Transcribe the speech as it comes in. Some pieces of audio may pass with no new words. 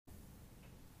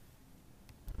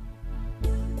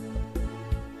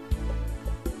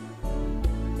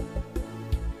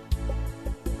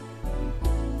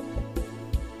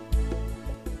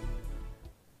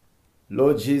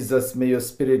Lord Jesus, may your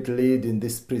spirit lead in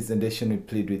this presentation. We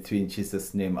plead with you in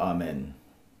Jesus' name. Amen.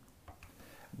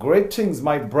 Greetings,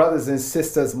 my brothers and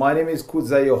sisters. My name is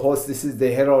Kuza, your host. This is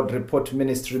the Herald Report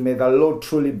Ministry. May the Lord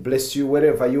truly bless you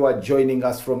wherever you are joining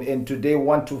us from. And today we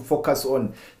want to focus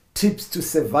on tips to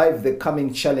survive the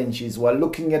coming challenges. We're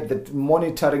looking at the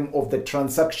monitoring of the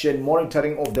transaction,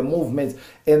 monitoring of the movements,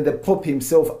 and the Pope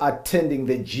himself attending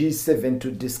the G7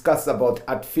 to discuss about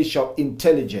artificial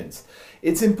intelligence.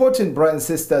 It's important, brothers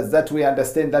and sisters, that we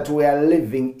understand that we are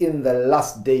living in the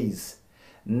last days.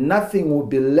 Nothing will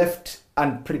be left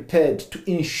unprepared to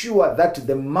ensure that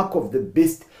the mark of the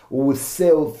beast will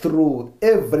sail through.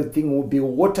 Everything will be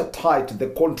watertight. The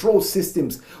control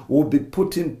systems will be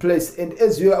put in place. And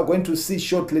as you are going to see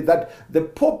shortly, that the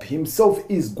Pope himself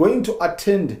is going to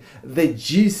attend the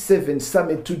G7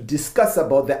 summit to discuss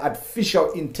about the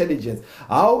artificial intelligence.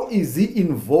 How is he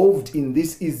involved in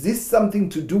this? Is this something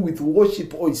to do with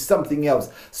worship or is something else?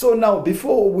 So now,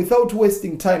 without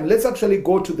wasting time, let's actually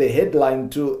go to the headline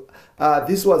to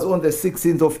this was on the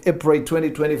 16th of April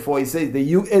 2024. It says the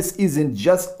US isn't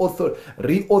just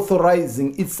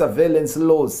reauthorizing its surveillance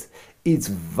laws, it's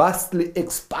vastly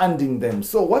expanding them.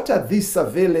 So what are these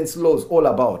surveillance laws all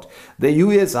about? The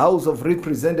US House of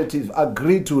Representatives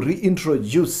agreed to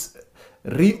reauthorize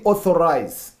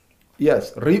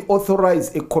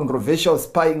a controversial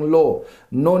spying law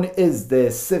known as the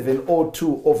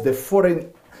 702 of the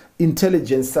Foreign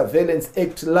Intelligence Surveillance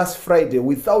Act last Friday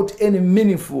without any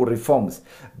meaningful reforms,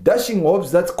 dashing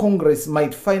hopes that Congress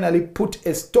might finally put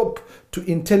a stop to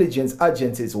intelligence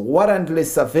agencies' warrantless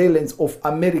surveillance of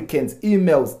Americans'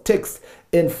 emails, texts,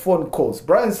 and phone calls.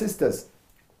 Brothers and sisters,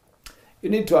 you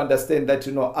need to understand that,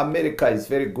 America is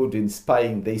very good in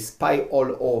spying. They spy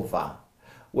all over.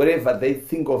 Wherever they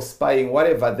think of spying,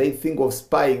 whatever they think of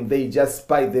spying, they just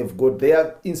spy. They've got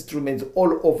their instruments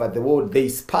all over the world. They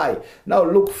spy. Now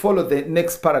look, follow the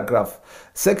next paragraph.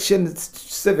 Section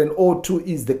 702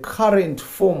 is the current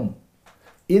form.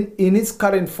 In its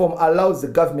current form, allows the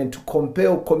government to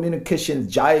compel communications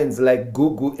giants like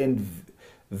Google and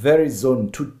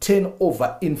Verizon to turn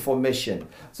over information.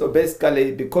 So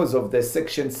basically, because of the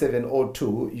section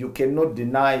 702, you cannot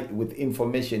deny with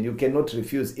information. You cannot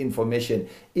refuse information.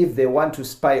 If they want to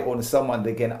spy on someone,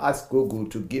 they can ask Google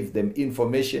to give them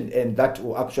information, and that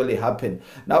will actually happen.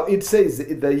 Now it says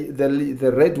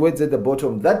the red words at the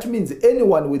bottom. That means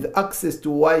anyone with access to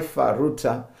Wi-Fi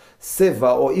router, server,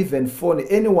 or even phone,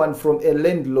 anyone from a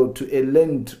landlord to a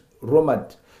landowner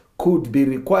could be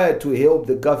required to help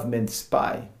the government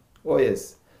spy. Oh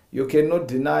yes, you cannot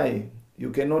deny,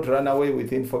 you cannot run away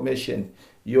with information.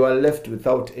 You are left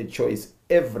without a choice.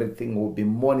 Everything will be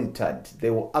monitored.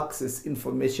 They will access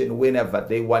information whenever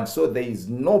they want. So there is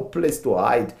no place to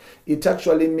hide. It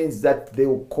actually means that they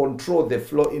will control the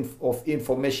flow of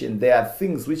information. There are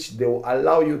things which they will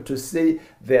allow you to say.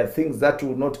 There are things that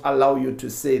will not allow you to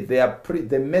say. There are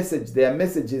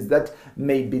messages that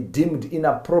may be deemed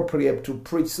inappropriate to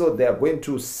preach. So they are going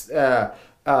to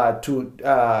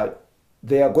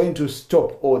they are going to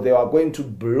stop, or they are going to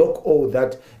block all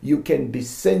that. You can be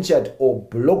censored or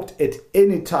blocked at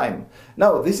any time.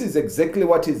 Now, this is exactly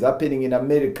what is happening in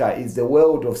America, is the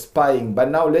world of spying.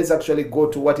 But now let's actually go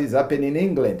to what is happening in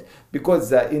England,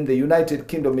 because in the United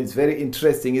Kingdom, it's very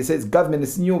interesting. It says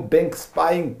government's new bank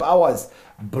spying powers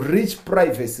breach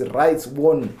privacy rights,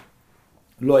 warn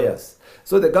lawyers.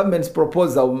 So the government's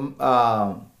proposed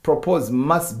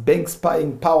mass bank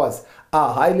spying powers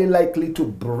are highly likely to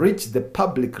breach the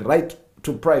public right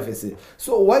to privacy.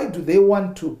 So why do they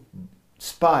want to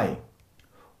spy?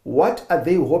 What are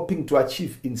they hoping to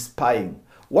achieve in spying?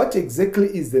 What exactly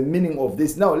is the meaning of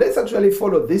this? Now, let's actually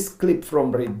follow this clip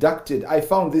from Redacted. I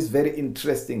found this very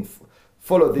interesting.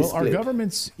 Follow this clip. Are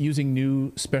governments using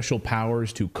new special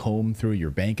powers to comb through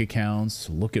your bank accounts,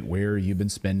 look at where you've been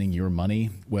spending your money?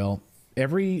 Well,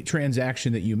 every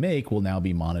transaction that you make will now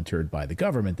be monitored by the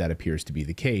government. That appears to be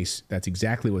the case. That's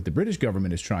exactly what the British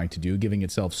government is trying to do, giving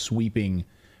itself sweeping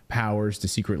powers to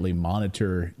secretly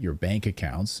monitor your bank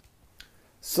accounts.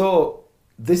 So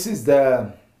this is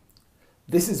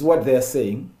what they're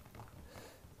saying.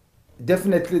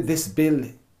 Definitely this bill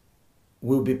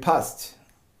will be passed,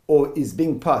 or is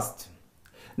being passed.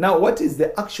 Now, what is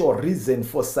the actual reason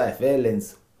for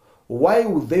surveillance? Why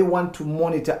would they want to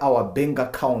monitor our bank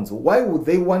accounts? Why would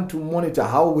they want to monitor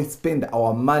how we spend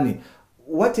our money?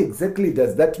 What exactly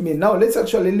does that mean? Now, let's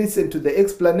actually listen to the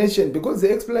explanation, because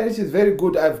the explanation is very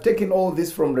good. I've taken all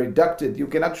this from Redacted. You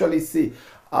can actually see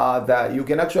that you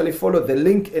can actually follow the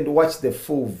link and watch the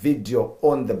full video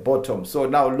on the bottom. So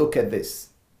now look at this.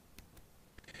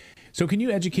 So can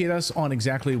you educate us on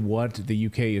exactly what the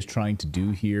UK is trying to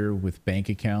do here with bank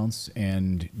accounts?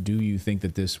 And do you think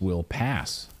that this will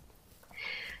pass?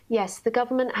 Yes, the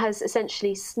government has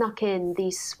essentially snuck in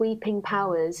these sweeping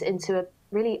powers into a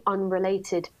really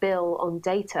unrelated bill on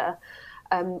data,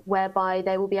 whereby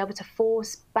they will be able to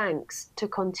force banks to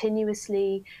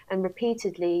continuously and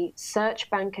repeatedly search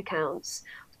bank accounts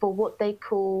for what they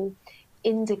call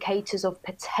indicators of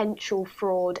potential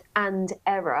fraud and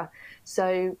error.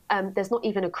 So there's not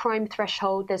even a crime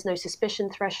threshold, there's no suspicion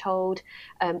threshold.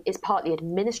 It's partly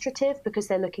administrative because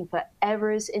they're looking for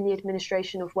errors in the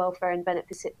administration of welfare and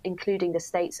benefits, including the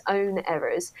state's own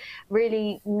errors.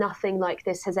 Really, nothing like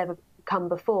this has ever come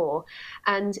before.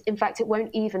 And in fact, it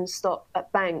won't even stop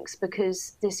at banks,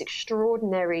 because this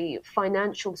extraordinary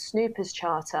financial snoopers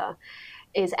charter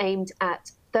is aimed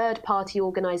at third-party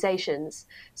organisations.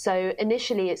 So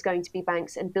initially it's going to be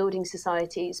banks and building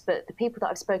societies, but the people that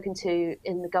I've spoken to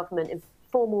in the government in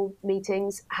formal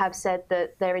meetings have said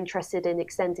that they're interested in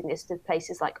extending this to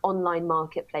places like online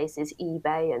marketplaces,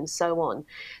 eBay, and so on.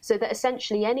 So that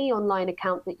essentially any online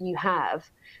account that you have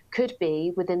could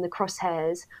be within the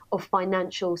crosshairs of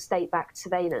financial state-backed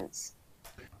surveillance.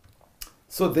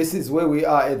 So this is where we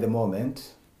are at the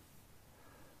moment.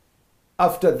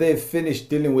 After they've finished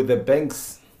dealing with the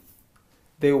banks,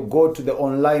 they will go to the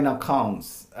online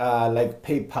accounts like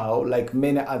PayPal, like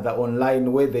many other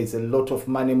online where there's a lot of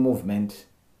money movement.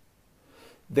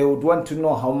 They would want to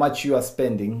know how much you are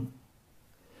spending.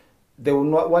 They will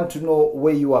not want to know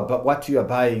where you are, but what you are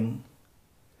buying.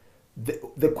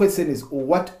 The question is,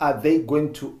 what are they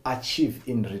going to achieve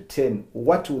in return?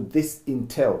 What would this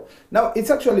entail? Now,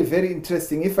 it's actually very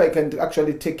interesting. If I can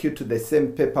actually take you to the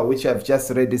same paper which I've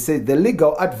just read, it says the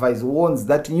legal advice warns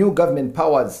that new government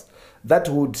powers that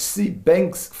would see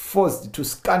banks forced to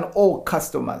scan all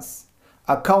customers'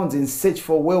 accounts in search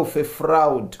for welfare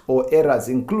fraud or errors,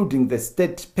 including the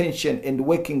state pension and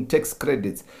working tax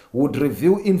credits, would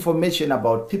reveal information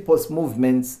about people's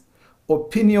movements,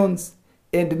 opinions,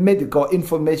 and medical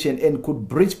information, and could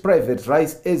breach private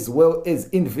rights as well as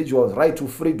individuals' right to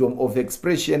freedom of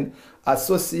expression,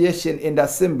 association, and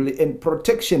assembly, and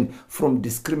protection from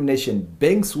discrimination.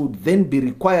 Banks would then be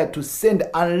required to send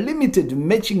unlimited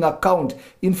matching account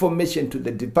information to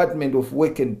the Department of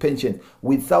Work and Pension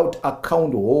without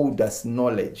account holders'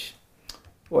 knowledge.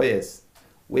 Oh yes,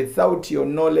 without your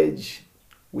knowledge,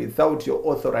 without your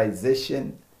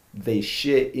authorization, they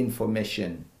share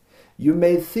information. You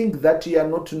may think that you are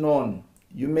not known.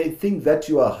 You may think that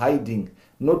you are hiding,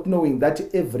 not knowing that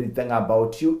everything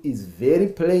about you is very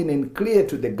plain and clear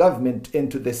to the government and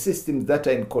to the systems that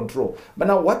are in control. But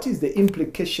now, what is the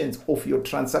implications of your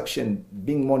transaction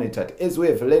being monitored? As we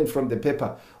have learned from the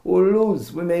paper, we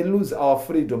may lose our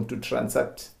freedom to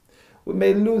transact. We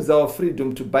may lose our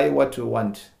freedom to buy what we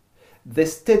want. The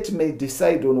state may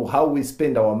decide on how we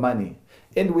spend our money.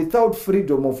 And without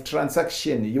freedom of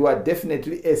transaction, you are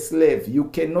definitely a slave.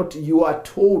 You are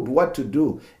told what to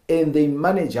do, and they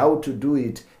manage how to do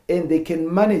it, and they can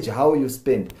manage how you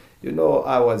spend. You know,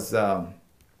 I was, a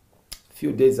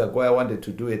few days ago, I wanted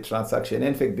to do a transaction.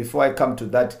 In fact, before I come to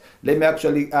that, let me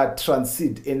actually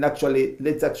transit and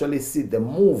let's actually see the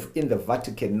move in the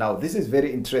Vatican now. This is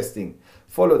very interesting.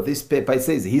 Follow this paper. It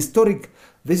says,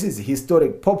 this is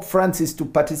historic. Pope Francis to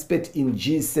participate in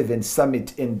G7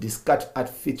 summit and discuss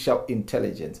artificial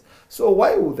intelligence. So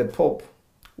why would the Pope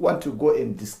want to go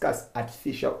and discuss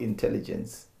artificial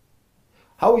intelligence?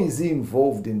 How is he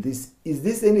involved in this? Is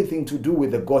this anything to do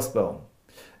with the gospel?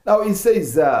 Now it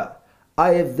says, I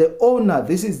have the honor,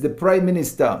 this is the Prime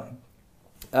Minister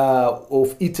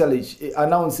of Italy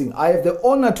announcing, I have the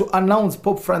honor to announce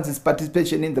Pope Francis'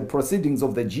 participation in the proceedings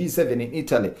of the G7 in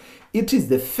Italy. It is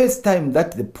the first time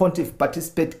that the pontiff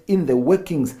participates in the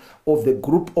workings of the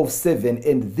group of seven,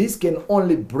 and this can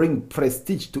only bring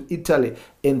prestige to Italy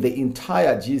and the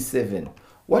entire G7.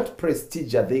 What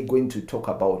prestige are they going to talk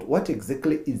about? What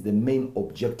exactly is the main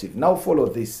objective? Now follow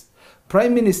this.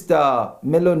 Prime Minister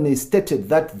Meloni stated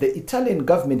that the Italian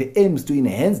government aims to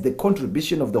enhance the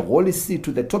contribution of the Holy See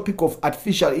to the topic of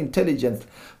artificial intelligence,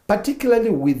 particularly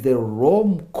with the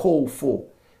Rome call for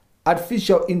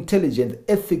artificial intelligence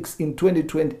ethics in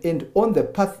 2020, and on the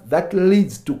path that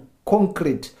leads to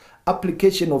concrete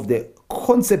application of the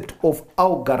concept of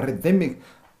algorithmic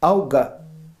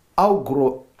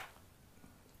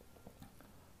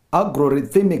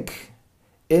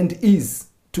and is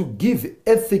to give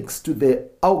ethics to the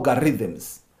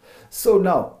algorithms. So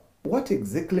now, what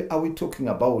exactly are we talking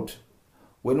about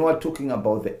when we're talking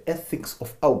about the ethics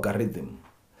of algorithm?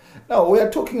 Now, we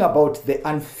are talking about the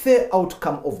unfair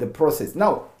outcome of the process.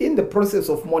 Now, in the process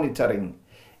of monitoring,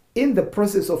 in the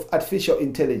process of artificial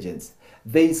intelligence,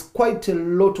 there is quite a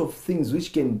lot of things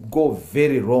which can go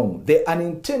very wrong. The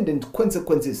unintended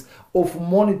consequences of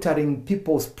monitoring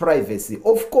people's privacy.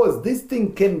 Of course, this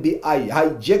thing can be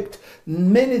hijacked.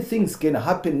 Many things can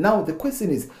happen. Now, the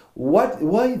question is,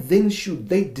 why then should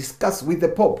they discuss with the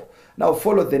Pope? Now,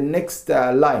 follow the next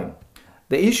line.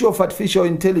 The issue of artificial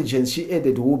intelligence, she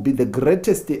added, will be the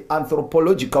greatest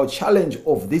anthropological challenge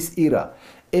of this era.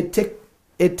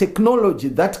 A technology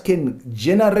that can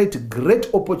generate great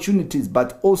opportunities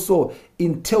but also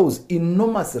entails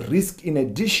enormous risk in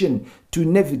addition to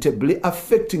inevitably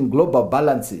affecting global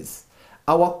balances.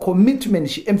 Our commitment,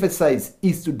 she emphasized,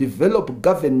 is to develop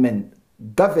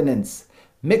governance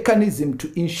mechanism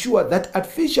to ensure that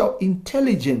artificial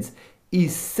intelligence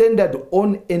is centered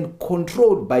on and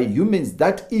controlled by humans.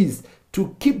 That is,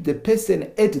 to keep the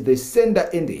person at the center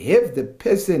and have the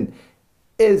person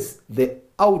as the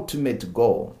ultimate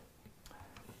goal.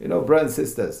 You know, brothers and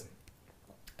sisters,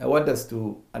 I want us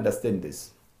to understand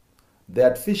this. The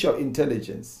artificial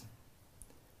intelligence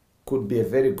could be a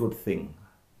very good thing.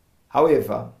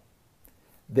 However,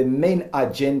 the main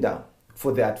agenda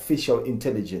for the artificial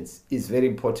intelligence is very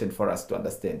important for us to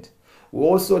understand. We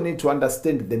also need to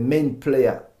understand the main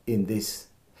player in this,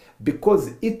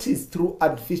 because it is through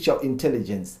artificial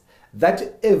intelligence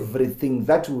that everything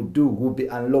that we do will be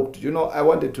unlocked. You know, I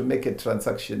wanted to make a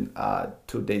transaction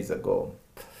 2 days ago.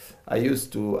 I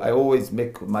always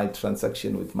make my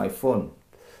transaction with my phone.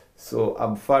 So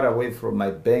I'm far away from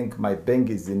my bank. My bank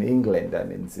is in England,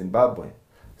 I'm in Zimbabwe.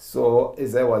 So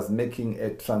as I was making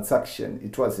a transaction,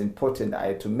 it was important I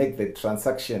had to make the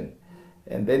transaction.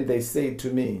 And then they say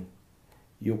to me,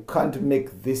 you can't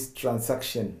make this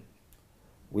transaction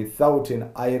without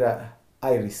an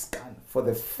iris scan. For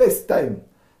the first time,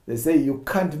 they say you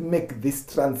can't make this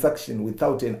transaction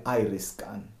without an iris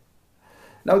scan.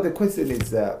 Now the question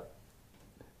is,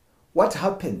 what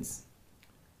happens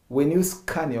when you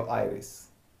scan your iris?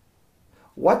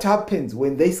 What happens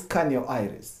when they scan your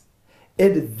iris?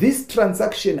 And this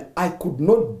transaction I could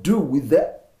not do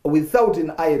without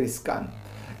an iris scan.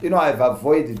 You know, I've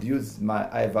avoided using my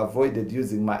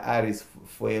iris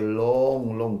for a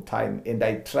long time, and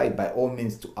I try by all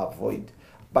means to avoid.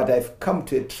 But I've come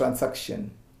to a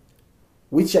transaction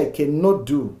which I cannot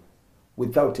do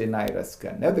without an iris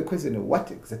scan. Now the question is,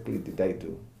 what exactly did I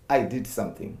do? I did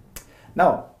something.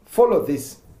 Now, follow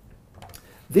this.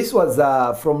 This was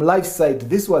from LifeSite.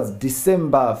 This was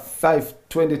December 5,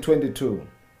 2022.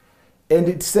 And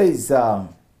it says, an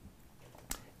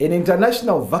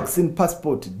international vaccine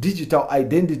passport, digital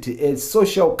identity, a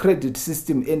social credit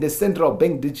system, and a central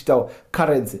bank digital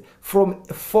currency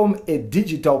form a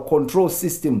digital control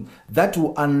system that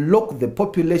will unlock the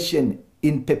population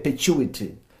in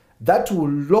perpetuity. That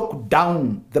will lock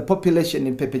down the population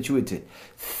in perpetuity.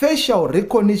 Facial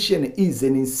recognition is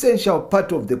an essential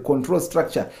part of the control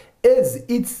structure as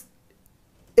it's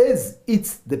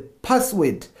the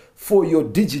password for your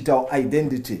digital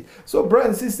identity. So, brother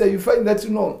and sister, you find that,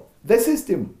 you know, the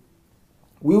system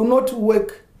will not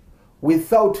work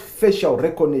without facial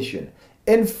recognition.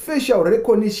 And facial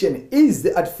recognition is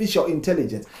the artificial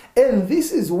intelligence. And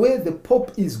this is where the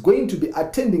Pope is going to be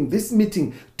attending this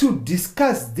meeting to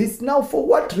discuss this. Now, for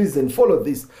what reason? Follow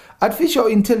this. Artificial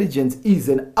intelligence is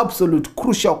an absolute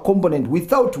crucial component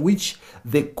without which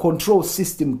the control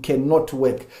system cannot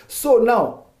work. So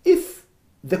now, if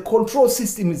the control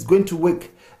system is going to work,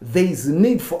 there is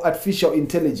need for artificial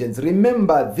intelligence.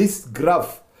 Remember this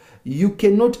graph. You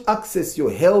cannot access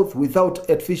your health without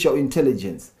artificial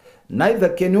intelligence. Neither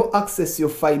can you access your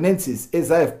finances,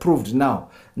 as I have proved now.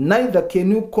 Neither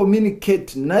can you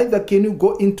communicate. Neither can you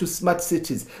go into smart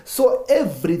cities. So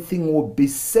everything will be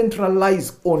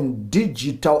centralized on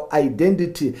digital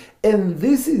identity. And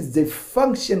this is the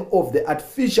function of the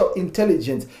artificial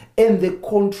intelligence. And the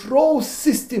control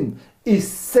system is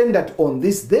centered on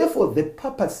this. Therefore, the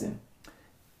purpose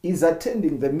is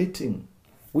attending the meeting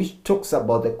which talks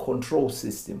about the control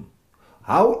system.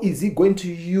 How is he going to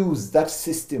use that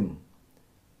system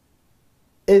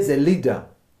as a leader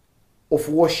of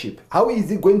worship? How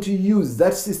is he going to use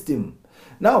that system?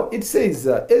 Now, it says,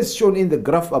 as shown in the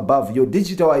graph above, your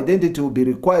digital identity will be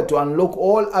required to unlock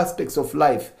all aspects of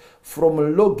life,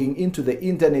 from logging into the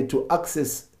internet to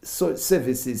access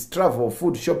services, travel,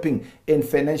 food, shopping, and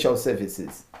financial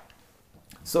services.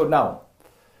 So now,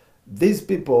 these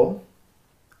people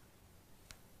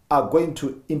are going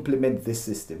to implement this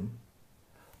system,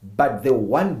 but the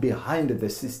one behind the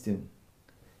system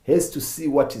has to see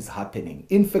what is happening.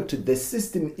 In fact, the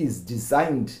system is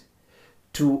designed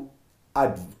to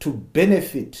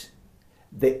benefit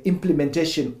the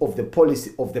implementation of the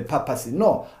policy of the papacy.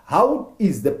 No, how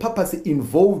is the papacy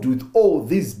involved with all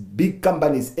these big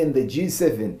companies and the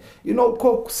G7? You know,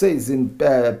 Koch says in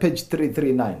page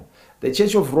 339, the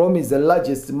Church of Rome is the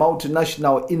largest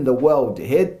multinational in the world.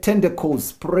 Her tentacles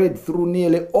spread through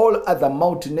nearly all other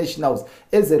multinationals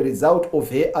as a result of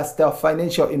her austere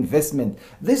financial investment.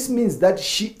 This means that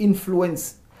she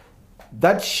influences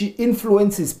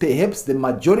perhaps the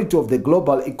majority of the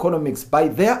global economics by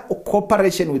their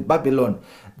cooperation with Babylon.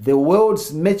 The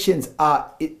world's merchants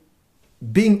are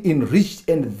being enriched,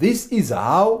 and this is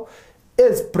how,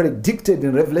 as predicted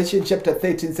in Revelation chapter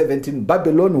 13-17,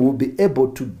 Babylon will be able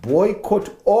to boycott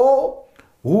all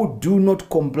who do not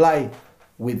comply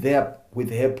with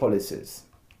her policies.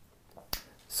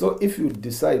 So if you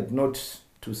decide not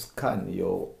to scan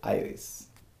your iris,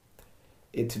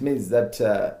 it means that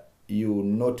you will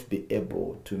not be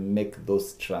able to make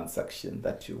those transactions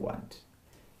that you want.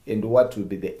 And what will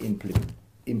be the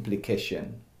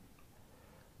implication?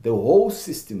 The whole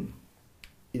system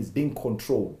is being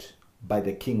controlled by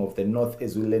the king of the north,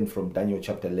 as we learn from Daniel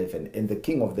chapter 11. And the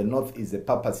king of the north is the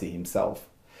papacy himself.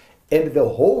 And the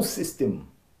whole system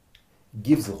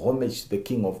gives homage to the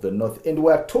king of the north. And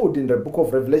we are told in the book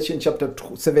of Revelation chapter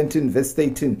 17 verse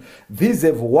 18, these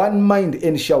have one mind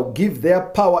and shall give their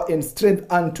power and strength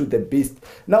unto the beast.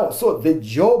 Now, so the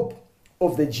job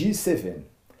of the G7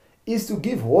 is to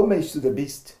give homage to the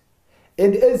beast.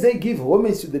 And as they give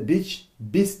homage to the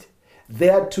beast, they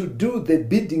are to do the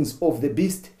biddings of the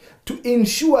beast, to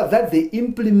ensure that they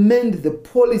implement the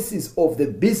policies of the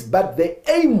beast. But the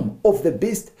aim of the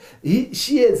beast,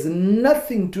 she has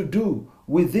nothing to do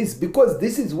with this, because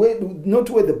this is not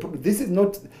where the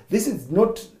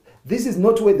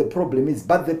problem is.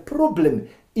 But the problem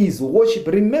is worship.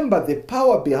 Remember, the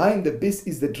power behind the beast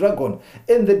is the dragon,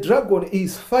 and the dragon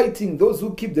is fighting those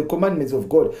who keep the commandments of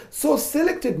God. So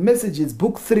Selected Messages,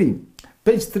 book 3,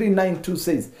 page 392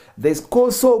 says, the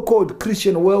so-called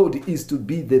Christian world is to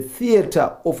be the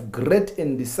theater of great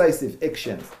and decisive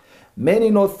actions. Men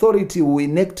in authority will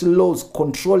enact laws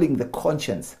controlling the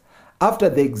conscience. After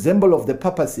the example of the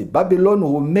papacy, Babylon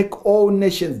will make all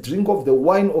nations drink of the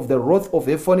wine of the wrath of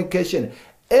her fornication.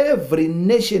 Every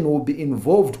nation will be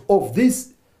involved of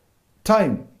this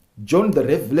time, John the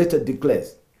Revelator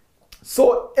declares.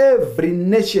 So every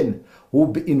nation will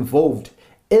be involved.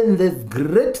 In the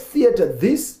great theater,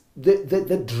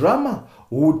 the drama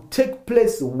would take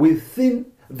place within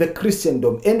the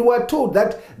Christendom. And we're told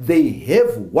that they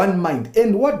have one mind.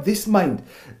 And what this mind?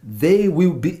 They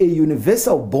will be a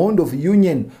universal bond of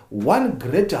union, one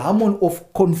great harmony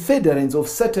of confederates of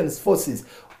Satan's forces.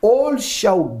 All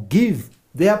shall give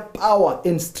their power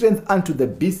and strength unto the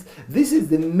beast. This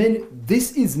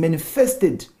is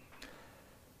manifested.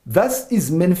 Thus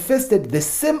is manifested the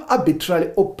same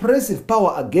arbitrary oppressive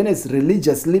power against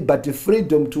religious liberty,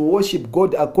 freedom to worship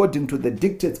God according to the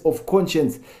dictates of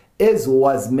conscience, as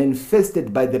was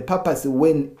manifested by the papacy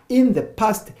when in the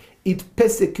past it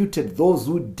persecuted those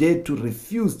who dared to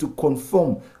refuse to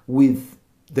conform with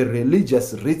the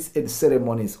religious rites and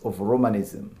ceremonies of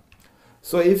Romanism.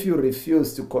 So if you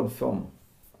refuse to conform,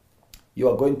 you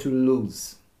are going to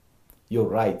lose your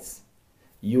rights.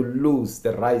 You lose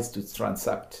the rights to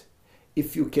transact.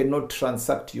 If you cannot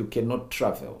transact, you cannot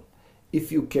travel.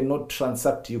 If you cannot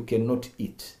transact, you cannot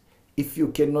eat. If you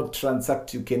cannot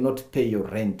transact, you cannot pay your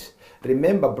rent.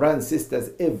 Remember, brothers and sisters,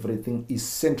 everything is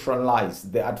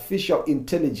centralized. The artificial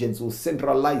intelligence will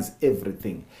centralize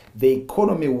everything. The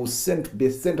economy will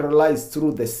be centralized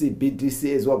through the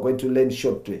CBDC, as we're going to learn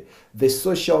shortly. The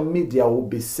social media will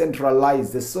be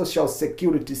centralized. The social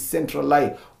security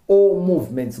centralized. All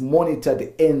movements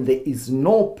monitored, and there is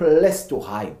no place to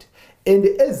hide. And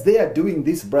as they are doing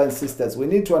this, brothers and sisters, we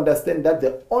need to understand that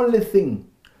the only thing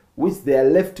which they are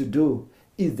left to do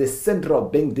is the central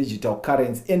bank digital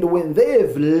currency. And when they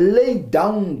have laid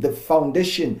down the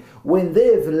foundation, when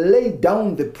they have laid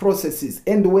down the processes,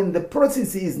 and when the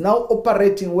process is now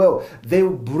operating well, they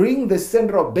will bring the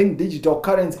central bank digital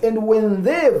currency. And when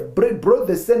they have brought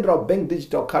the central bank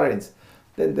digital currency,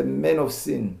 then the man of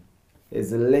sin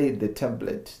has laid the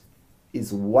template.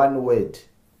 Is one word,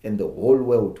 and the whole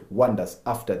world wanders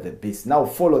after the beast. Now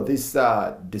follow this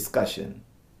discussion.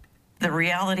 The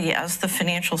reality, as the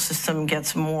financial system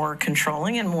gets more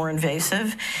controlling and more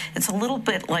invasive, it's a little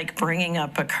bit like bringing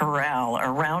up a corral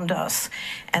around us.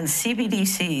 And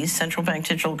CBDCs, central bank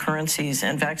digital currencies,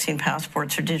 and vaccine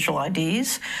passports or digital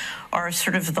IDs are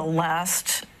sort of the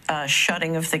last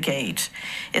shutting of the gate.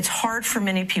 It's hard for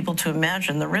many people to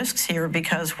imagine the risks here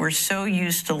because we're so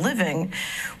used to living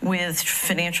with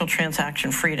financial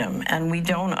transaction freedom, and we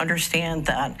don't understand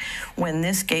that when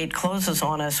this gate closes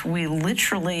on us, we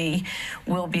literally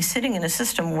will be sitting in a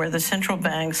system where the central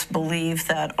banks believe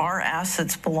that our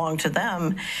assets belong to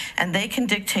them, and they can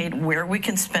dictate where we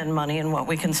can spend money and what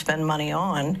we can spend money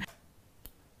on.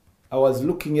 I was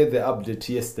looking at the update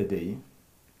yesterday.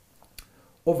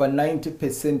 Over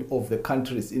 90% of the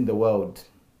countries in the world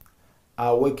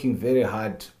are working very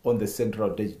hard on the central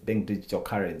bank digital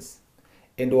currency.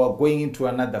 And we are going into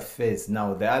another phase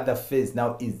now. The other phase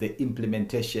now is the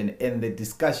implementation. And the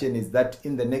discussion is that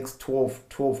in the next 12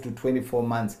 to 24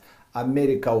 months,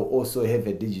 America will also have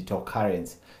a digital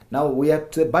currency. Now,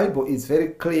 the Bible is very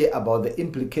clear about the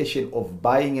implication of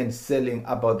buying and selling,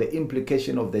 about the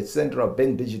implication of the central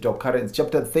bank digital currency.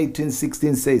 Chapter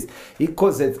 13:16 says, He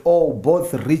causeth all,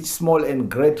 both rich, small,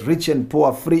 and great, rich and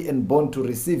poor, free and bond, to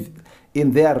receive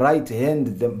in their right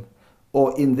hand them,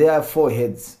 or in their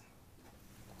foreheads,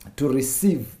 to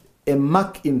receive a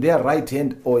mark in their right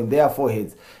hand or in their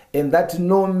foreheads, and that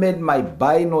no man might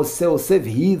buy nor sell save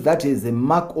he that is a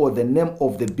mark or the name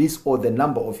of the beast or the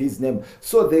number of his name.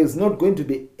 So there is not going to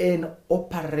be an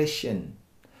operation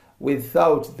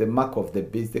without the mark of the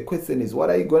beast. The question is,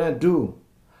 what are you going to do?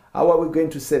 How are we going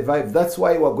to survive? That's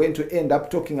why we're going to end up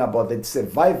talking about the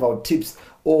survival tips,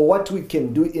 or what we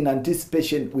can do in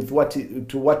anticipation with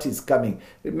what is coming.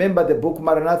 Remember the book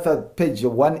Maranatha, page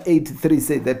 183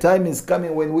 says, the time is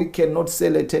coming when we cannot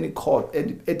sell at any cost,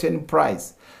 at any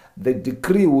price. The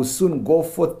decree will soon go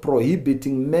forth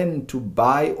prohibiting men to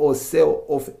buy or sell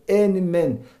of any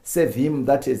man save him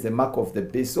that is the mark of the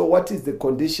beast. So what is the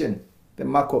condition? The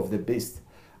mark of the beast.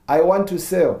 I want to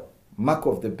sell, mark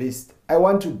of the beast. I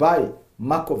want to buy,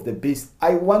 mark of the beast.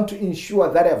 I want to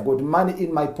ensure that I've got money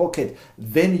in my pocket.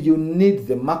 Then you need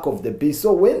the mark of the beast.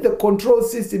 So when the control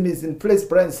system is in place,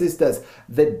 brothers and sisters,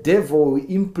 the devil will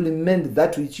implement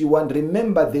that which you want.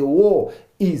 Remember, the war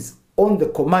is on the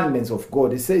commandments of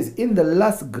God. It says, in the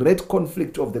last great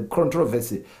conflict of the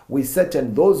controversy with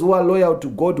Satan, those who are loyal to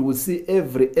God will see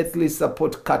every earthly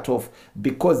support cut off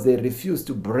because they refuse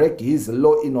to break his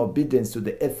law in obedience to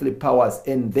the earthly powers,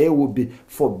 and they will be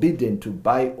forbidden to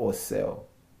buy or sell.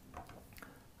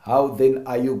 How then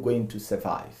are you going to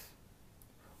survive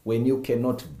when you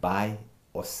cannot buy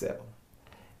or sell?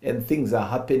 And things are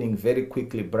happening very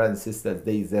quickly, brothers and sisters.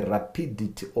 There is a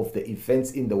rapidity of the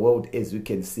events in the world, as we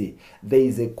can see. There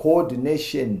is a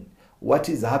coordination. What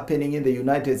is happening in the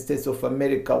United States of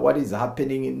America, what is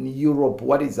happening in Europe,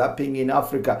 what is happening in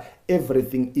Africa,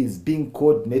 everything is being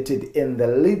coordinated. And the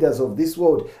leaders of this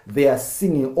world, they are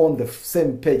singing on the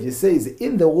same page. It says,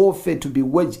 in the warfare to be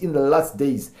waged in the last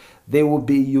days, they will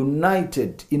be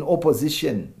united in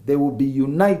opposition. They will be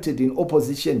united in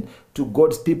opposition to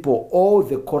God's people. All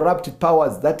the corrupt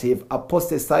powers that have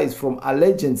apostatized from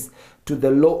allegiance to the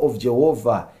law of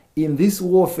Jehovah. In this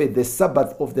warfare, the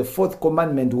Sabbath of the fourth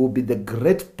commandment will be the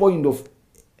great point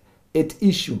at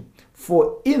issue.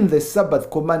 For in the Sabbath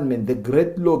commandment, the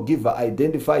great lawgiver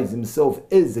identifies himself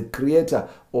as the creator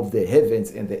of the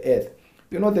heavens and the earth.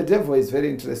 You know, the devil is very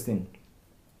interesting.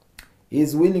 He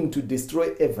is willing to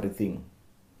destroy everything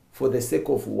for the sake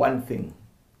of one thing.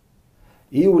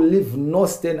 He will leave no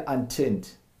stone unturned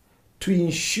to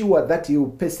ensure that he will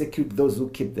persecute those who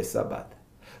keep the Sabbath.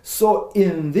 So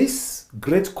in this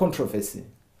great controversy,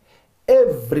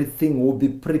 everything will be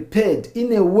prepared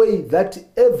in a way that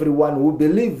everyone will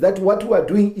believe that what we are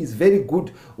doing is very good,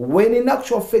 when in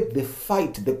actual fact the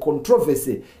fight, the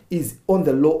controversy is on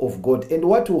the law of God. And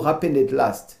what will happen at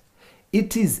last?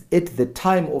 It is at the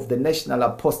time of the national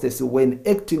apostasy, when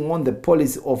acting on the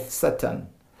policy of Satan,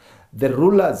 the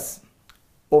rulers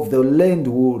of the land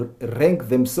will rank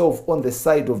themselves on the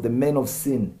side of the men of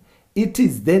sin. It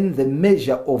is then the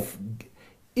measure of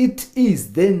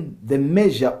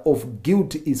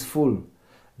guilt is full.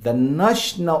 The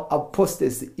national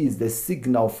apostasy is the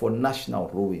signal for national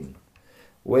ruin.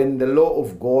 When the law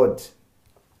of God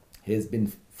has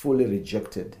been fully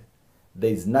rejected,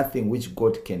 there is nothing which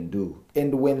God can do.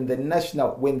 And when there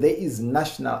is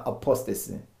national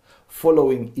apostasy,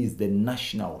 following is the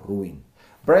national ruin.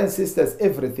 Brothers and sisters,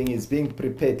 everything is being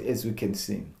prepared, as we can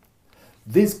see.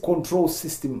 These control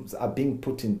systems are being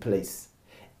put in place.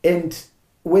 And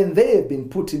when they have been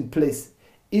put in place,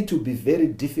 it will be very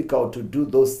difficult to do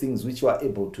those things which we are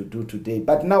able to do today.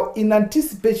 But now, in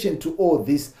anticipation to all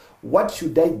this, what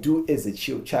should I do as a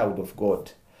child of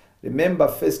God? Remember,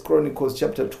 1 Chronicles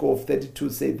chapter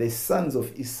 12:32 says, the sons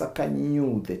of Issachar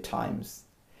knew the times.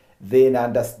 They had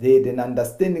an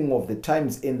understanding of the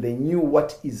times, and they knew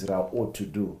what Israel ought to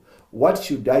do. What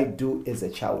should I do as a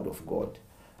child of God?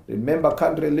 Remember,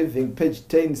 Country Living, page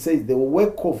 10 says, the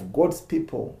work of God's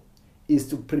people is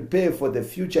to prepare for the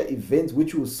future events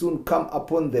which will soon come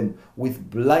upon them with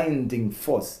blinding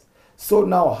force. So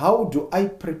now, how do I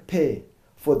prepare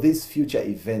for these future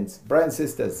events? Brothers and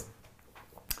sisters,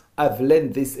 I've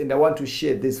learned this, and I want to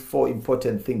share these 4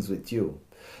 important things with you.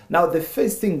 Now, the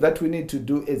first thing that we need to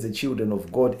do as the children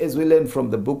of God, as we learn from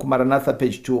the book Maranatha,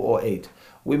 page 208,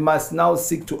 we must now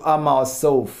seek to arm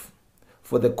ourselves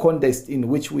for the context in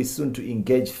which we soon to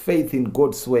engage. Faith in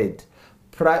God's word,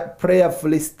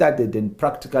 prayerfully studied and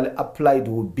practically applied,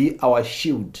 will be our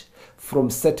shield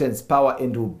from Satan's power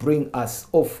and will bring us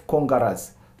off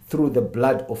conquerors through the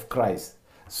blood of Christ.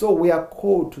 So we are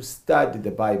called to study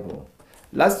the Bible.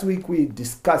 Last week we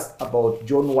discussed about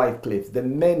John Wycliffe, the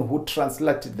man who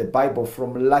translated the Bible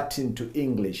from Latin to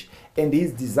English, and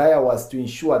his desire was to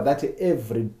ensure that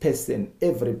every person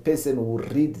will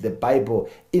read the Bible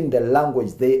in the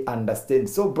language they understand.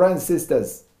 So, brothers and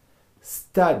sisters,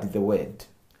 study the word.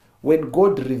 When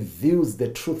God reveals the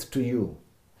truth to you,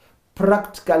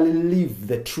 practically live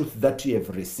the truth that you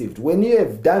have received. When you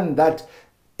have done that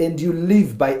and you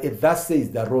live by it, thus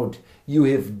says the Lord, you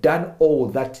have done all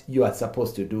that you are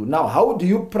supposed to do. Now, how do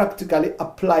you practically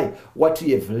apply what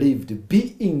you have lived?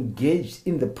 Be engaged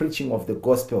in the preaching of the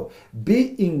gospel.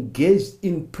 Be engaged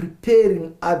in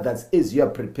preparing others as you are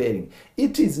preparing.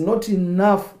 It is not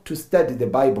enough to study the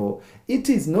Bible. It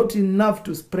is not enough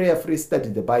to prayerfully study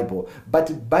the Bible. But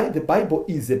the Bible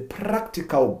is a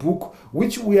practical book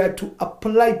which we are to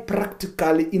apply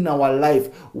practically in our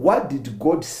life. What did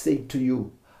God say to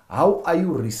you? How are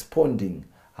you responding?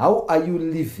 How are you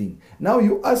living? Now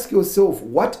you ask yourself,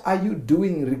 what are you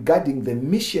doing regarding the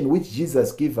mission which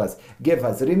Jesus gave us?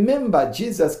 Remember,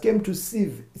 Jesus came to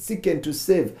seek and to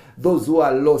save those who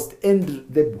are lost. And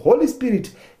the Holy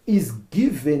Spirit is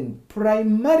given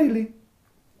primarily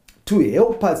to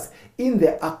help us in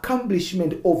the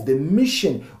accomplishment of the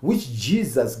mission which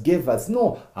Jesus gave us.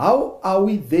 No, how are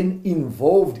we then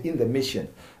involved in the mission?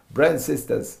 Brothers and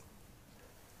sisters,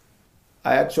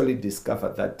 I actually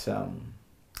discovered that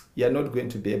you're not going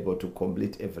to be able to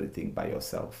complete everything by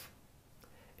yourself.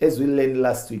 As we learned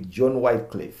last week, John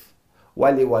Wycliffe,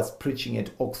 while he was preaching at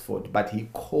Oxford, but he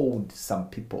called some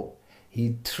people,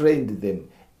 he trained them,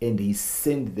 and he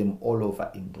sent them all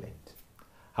over England.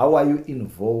 How are you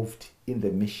involved in the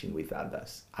mission with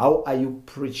others? How are you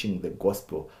preaching the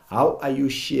gospel? How are you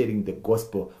sharing the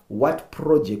gospel? What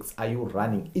projects are you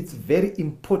running? It's very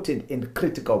important and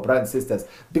critical, brothers and sisters,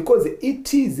 because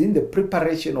it is in the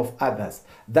preparation of others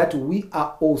that we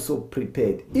are also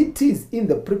prepared. It is in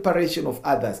the preparation of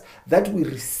others that we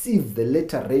receive the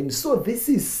latter rain. So this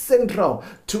is central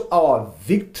to our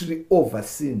victory over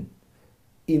sin,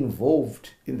 involved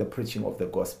in the preaching of the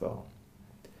gospel.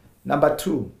 Number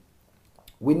 2,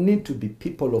 we need to be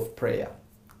people of prayer.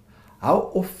 How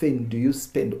often do you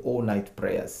spend all-night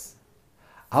prayers?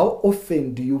 How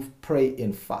often do you pray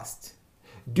and fast?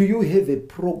 Do you have a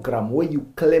program where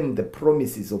you claim the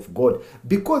promises of God?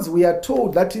 Because we are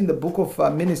told that in the book of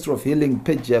Ministry of Healing,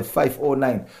 page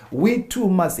 509, we too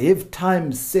must have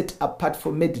time set apart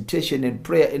for meditation and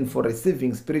prayer and for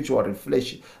receiving spiritual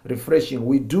refreshing.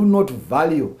 We do not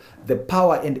value the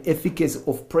power and efficacy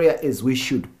of prayer as we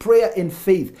should. Prayer and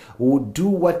faith will do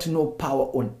what no power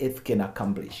on earth can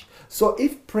accomplish. So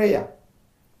if prayer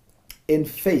and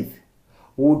faith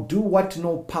will do what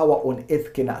no power on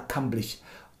earth can accomplish,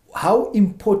 how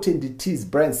important it is,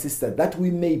 brothers and sisters, that we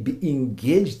may be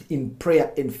engaged in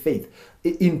prayer and faith,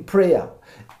 in prayer.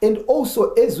 And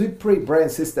also, as we pray,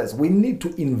 brothers and sisters, we need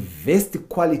to invest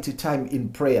quality time in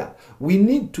prayer. We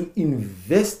need to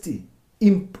invest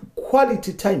in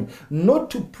quality time, not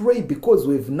to pray because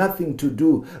we have nothing to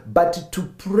do, but to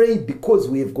pray because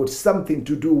we have got something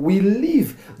to do. We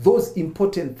leave those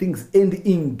important things and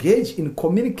engage in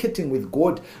communicating with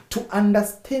God to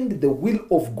understand the will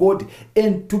of God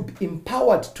and to be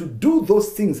empowered to do those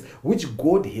things which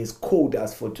God has called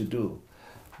us for to do.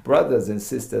 Brothers and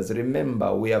sisters,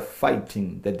 remember, we are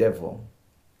fighting the devil.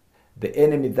 The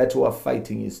enemy that we are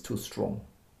fighting is too strong.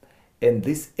 And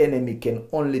this enemy can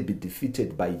only be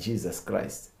defeated by Jesus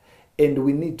Christ. And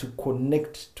we need to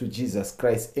connect to Jesus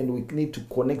Christ. And we need to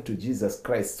connect to Jesus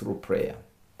Christ through prayer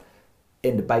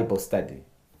and Bible study.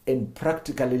 And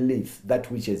practically live that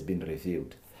which has been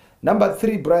revealed. Number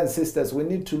 3, brothers and sisters, we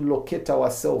need to locate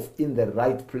ourselves in the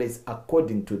right place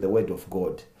according to the word of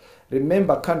God.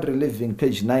 Remember, Country Living,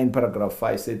 page 9, paragraph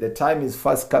 5, says, the time is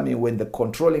fast coming when the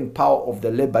controlling power of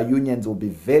the labor unions will be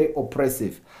very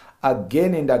oppressive.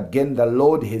 Again and again, the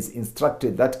Lord has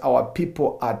instructed that our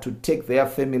people are to take their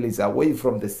families away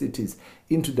from the cities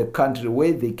into the country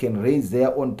where they can raise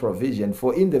their own provision.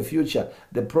 For in the future,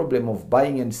 the problem of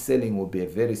buying and selling will be a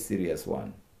very serious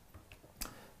one.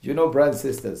 You know, brothers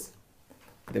and sisters,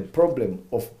 the problem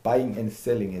of buying and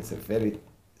selling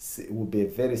will be a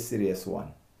very serious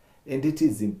one. And it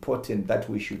is important that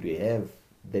we should have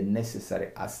the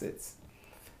necessary assets.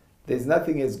 There's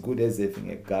nothing as good as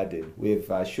having a garden. We've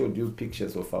showed you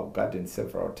pictures of our garden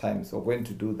several times. We're going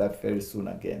to do that very soon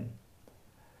again.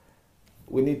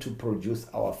 We need to produce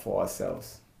for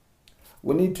ourselves.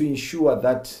 We need to ensure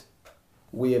that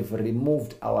we have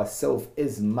removed ourselves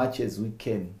as much as we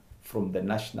can from the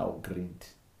national grid.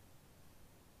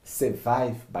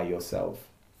 Survive by yourself.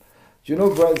 You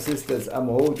know, brothers and sisters, I'm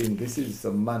holding, this is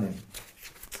some money.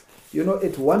 You know,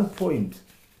 at one point,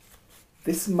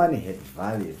 this money had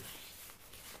value.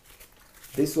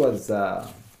 This was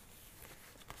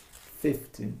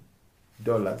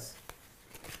 $15,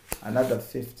 another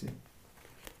 50,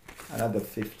 another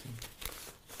 50.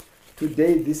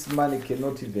 Today, this money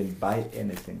cannot even buy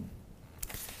anything.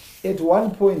 At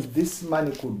one point, this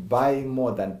money could buy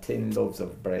more than 10 loaves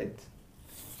of bread.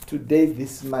 Today,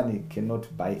 this money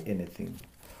cannot buy anything.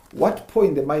 What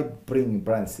point am I bringing,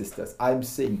 brothers and sisters? I'm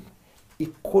saying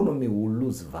economy will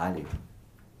lose value.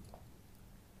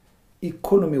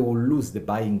 Economy will lose the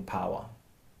buying power.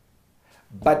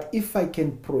 But if I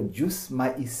can produce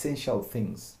my essential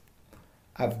things,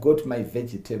 I've got my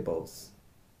vegetables,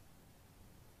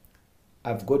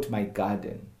 I've got my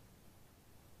garden,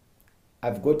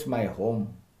 I've got my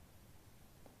home,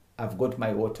 I've got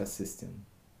my water system,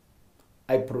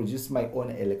 I produce my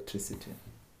own electricity.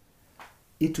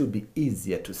 It will be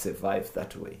easier to survive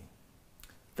that way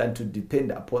than to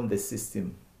depend upon the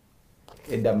system.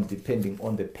 And I'm depending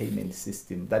on the payment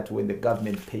system that when the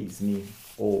government pays me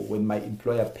or when my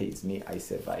employer pays me, I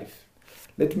survive.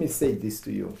 Let me say this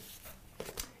to you.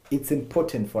 It's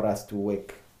important for us to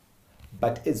work,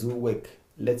 but as we work,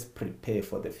 let's prepare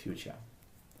for the future.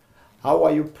 How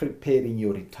are you preparing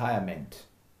your retirement?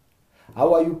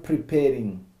 How are you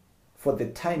preparing for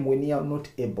the time when you are not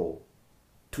able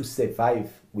to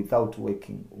survive without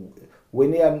working?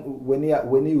 When you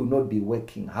will not be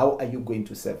working, how are you going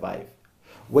to survive?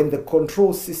 When the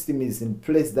control system is in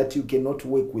place that you cannot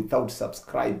work without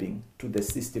subscribing to the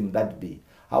system that be,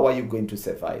 how are you going to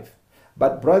survive?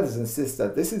 But brothers and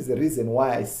sisters, this is the reason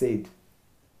why I said,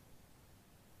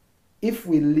 if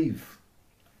we live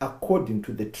according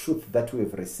to the truth that we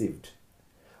have received,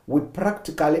 we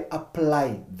practically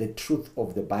apply the truth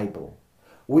of the Bible.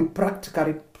 We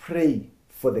practically pray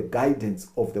for the guidance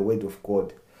of the Word of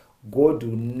God. God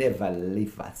will never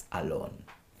leave us alone.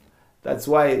 That's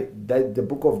why the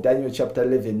book of Daniel chapter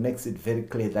 11 makes it very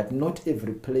clear that not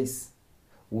every place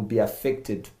will be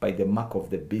affected by the mark of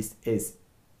the beast as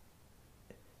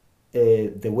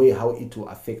the way how it will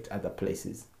affect other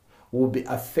places. Will be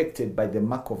affected by the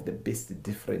mark of the beast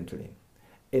differently.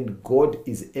 And God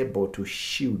is able to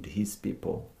shield his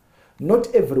people.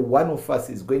 Not every one of us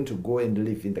is going to go and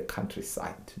live in the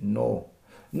countryside. No.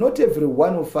 Not every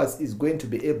one of us is going to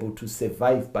be able to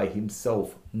survive by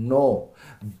himself. No.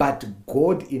 But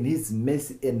God, in his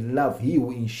mercy and love, he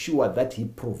will ensure that he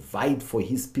provides for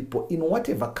his people in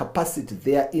whatever capacity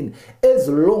they are in, as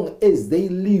long as they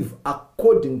live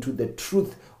according to the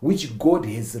truth which God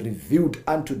has revealed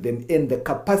unto them and the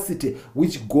capacity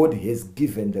which God has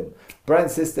given them.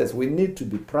 Brothers and sisters, we need to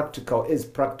be practical as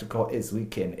we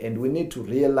can. And we need to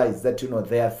realize that,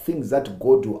 there are things that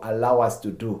God will allow us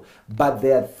to do. But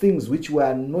there are things which we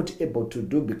are not able to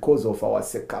do because of our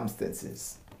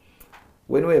circumstances.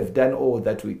 When we have done all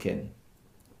that we can,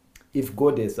 if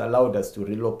God has allowed us to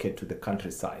relocate to the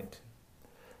countryside,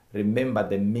 remember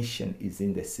the mission is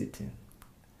in the city.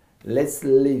 Let's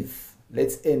live.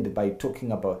 Let's end by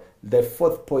talking about the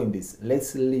fourth point is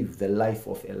let's live the life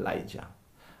of Elijah.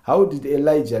 How did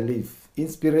Elijah live?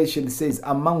 Inspiration says,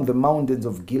 among the mountains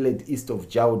of Gilead east of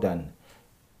Jordan,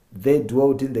 there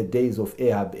dwelt in the days of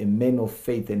Ahab a man of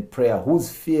faith and prayer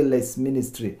whose fearless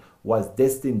ministry was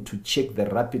destined to check the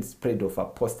rapid spread of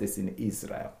apostasy in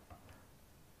Israel.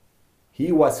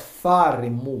 He was far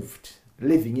removed,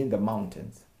 living in the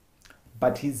mountains,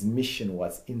 but his mission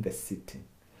was in the city.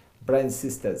 Brothers and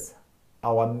sisters,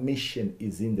 our mission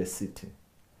is in the city.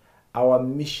 Our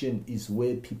mission is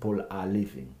where people are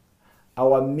living.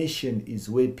 Our mission is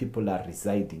where people are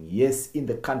residing. Yes, in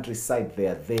the countryside they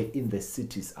are there, in the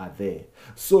cities are there.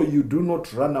 So you do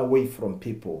not run away from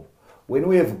people. When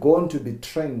we have gone to be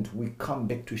trained, we come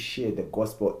back to share the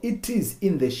gospel. It is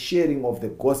in the sharing of the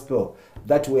gospel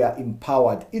that we are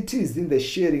empowered. It is in the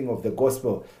sharing of the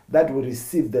gospel that we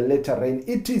receive the latter rain.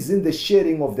 It is in the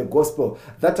sharing of the gospel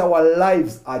that our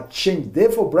lives are changed.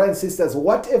 Therefore, brothers and sisters,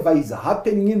 whatever is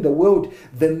happening in the world,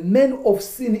 the man of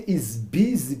sin is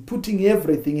busy putting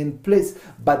everything in place,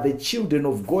 but the children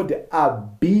of God are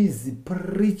busy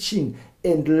preaching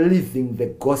and living the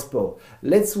gospel.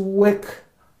 Let's work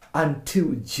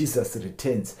until Jesus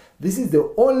returns. This is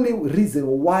the only reason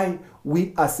why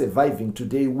we are surviving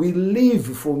today. We live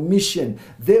for mission.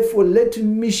 Therefore, let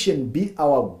mission be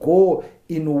our goal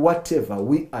in whatever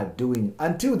we are doing.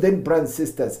 Until then, brothers and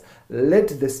sisters,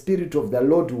 let the Spirit of the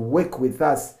Lord work with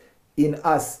us, in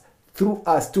us, through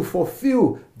us, to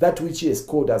fulfill that which He has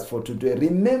called us for today.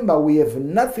 Remember, we have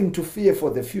nothing to fear for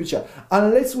the future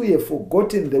unless we have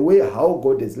forgotten the way how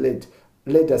God has led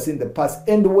us in the past.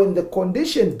 And when the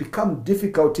conditions become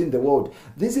difficult in the world,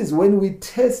 this is when we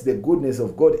test the goodness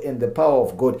of God and the power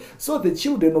of God. So the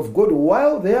children of God,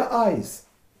 while their eyes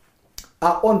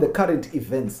are on the current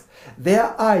events,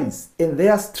 their eyes and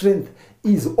their strength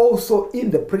is also in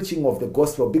the preaching of the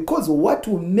gospel, because what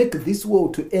will make this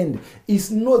world to end is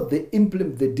not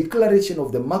the declaration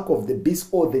of the mark of the beast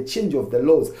or the change of the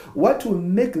laws. What will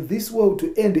make this world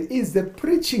to end is the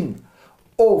preaching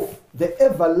of the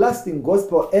everlasting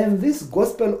gospel, and this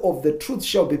gospel of the truth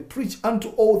shall be preached unto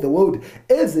all the world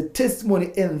as a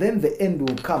testimony, and then the end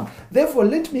will come. Therefore,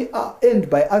 let me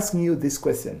end by asking you this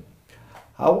question: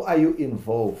 how are you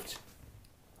involved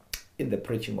in the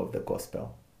preaching of the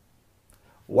gospel?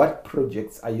 What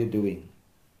projects are you doing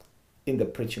in the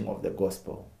preaching of the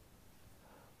gospel?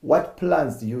 What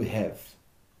plans do you have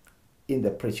in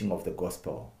the preaching of the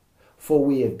gospel? For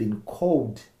we have been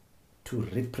called to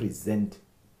represent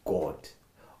God.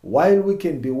 While we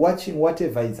can be watching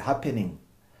whatever is happening,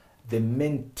 the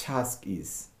main task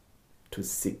is to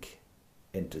seek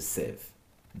and to save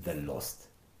the lost.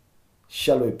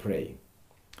 Shall we pray?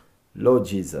 Lord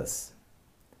Jesus,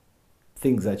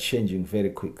 things are changing very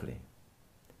quickly.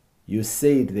 You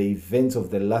said the events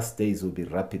of the last days will be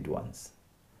rapid ones,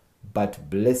 but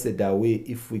blessed are we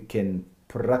if we can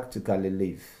practically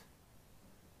live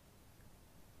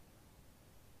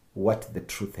what the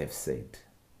truth have said.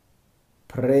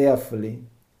 Prayerfully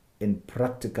and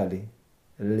practically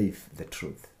live the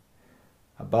truth.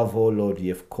 Above all, Lord,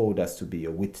 you have called us to be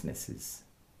your witnesses.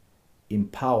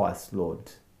 Empower us,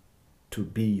 Lord, to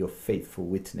be your faithful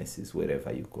witnesses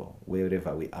wherever you go,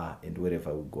 wherever we are and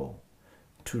wherever we go,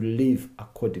 to live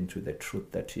according to the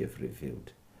truth that you have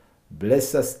revealed.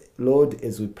 Bless us, Lord,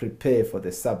 as we prepare for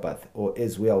the Sabbath, or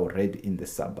as we are already in the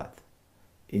Sabbath.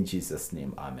 In Jesus'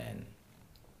 name, amen.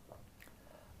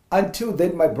 Until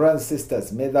then, my brothers and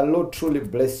sisters, may the Lord truly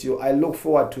bless you. I look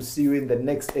forward to see you in the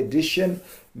next edition.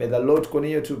 May the Lord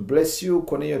continue to bless you,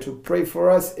 continue to pray for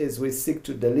us as we seek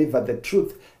to deliver the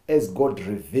truth as God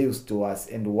reveals to us.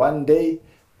 And one day,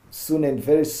 soon and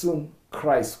very soon,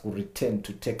 Christ will return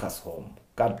to take us home.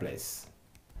 God bless.